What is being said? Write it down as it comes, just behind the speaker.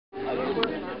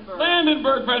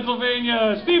Landenberg,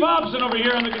 Pennsylvania. Steve Hobson over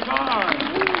here on the guitar.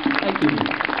 Thank you.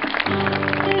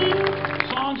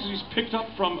 Songs he's picked up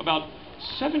from about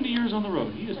 70 years on the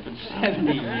road. He has been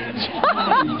 70 years.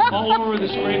 all over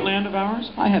this great land of ours.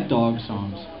 I have dog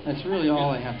songs. That's really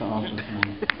all I have to offer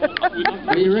tonight.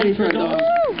 Are you ready for a dog?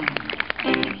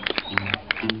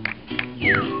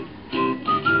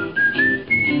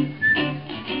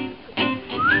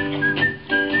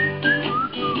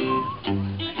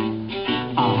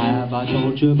 I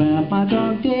told you about my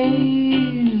dog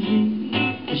Daisy.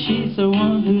 She's the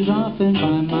one who's often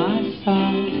by my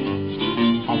side.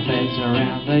 Our pets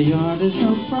around the yard is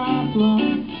no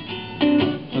problem.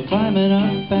 We're climbing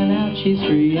up and out, she's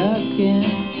free again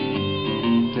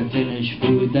to finish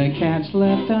food the cat's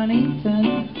left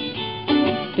uneaten.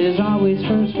 Is always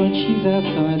first when she's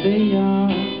outside the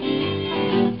yard,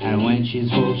 and when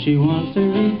she's full she wants to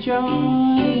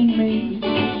rejoin me.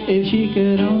 If she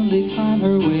could only climb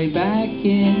her way back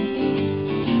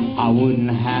in, I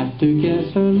wouldn't have to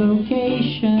guess her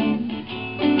location.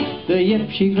 The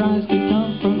yip she cries could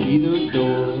come from either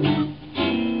door.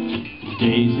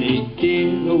 Daisy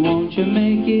dear, won't you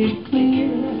make it clear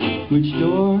which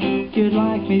door you'd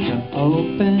like me to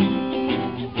open?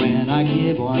 When I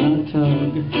give one a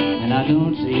tug and I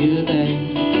don't see you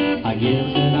there, I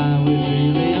guess that I was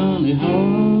really only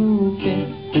hoping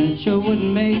that you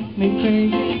wouldn't make me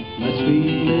crazy. My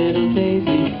sweet little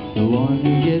Daisy, the one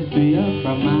who gets me up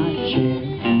from my chair.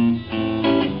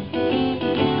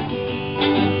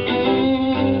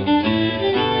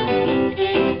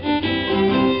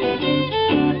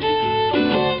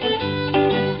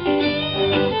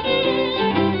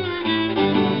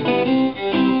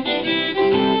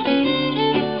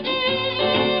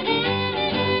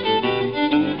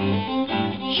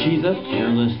 She's a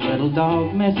fearless little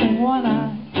dog missing one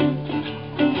eye.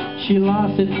 She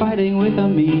lost it fighting with a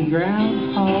mean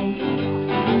groundhog.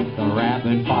 The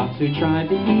rabid fox who tried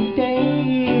to eat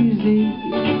Daisy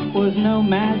was no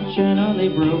match and only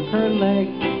broke her leg.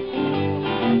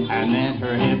 And then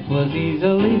her hip was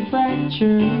easily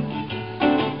fractured,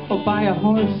 oh, by a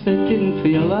horse that didn't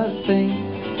feel a thing.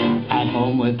 At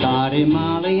home with Dottie,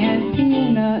 Molly, and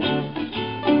Peanut,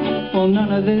 well,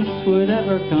 none of this would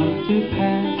ever come to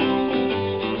pass.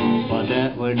 But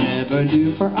that would never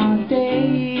do for Aunt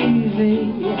Daisy,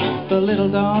 the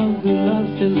little dog who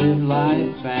loves to live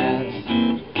life fast.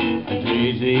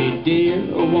 Daisy dear,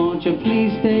 won't you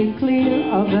please stay clear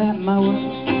of that mower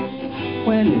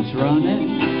when it's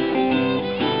running?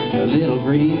 Your little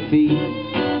green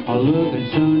feet are looking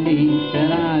so neat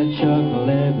that I chuckle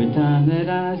every time that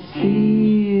I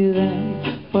see them.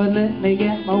 But let me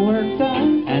get my work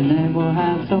done, and then we'll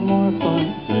have some more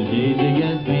fun, 'cause Daisy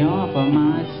gets me off of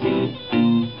my seat.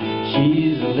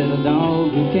 She's a little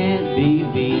dog who can't be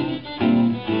beat.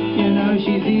 You know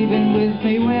she's even with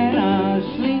me when I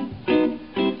sleep.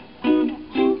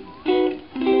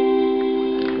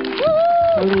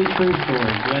 Totally true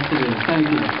story. Yes it is. Thank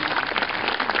you.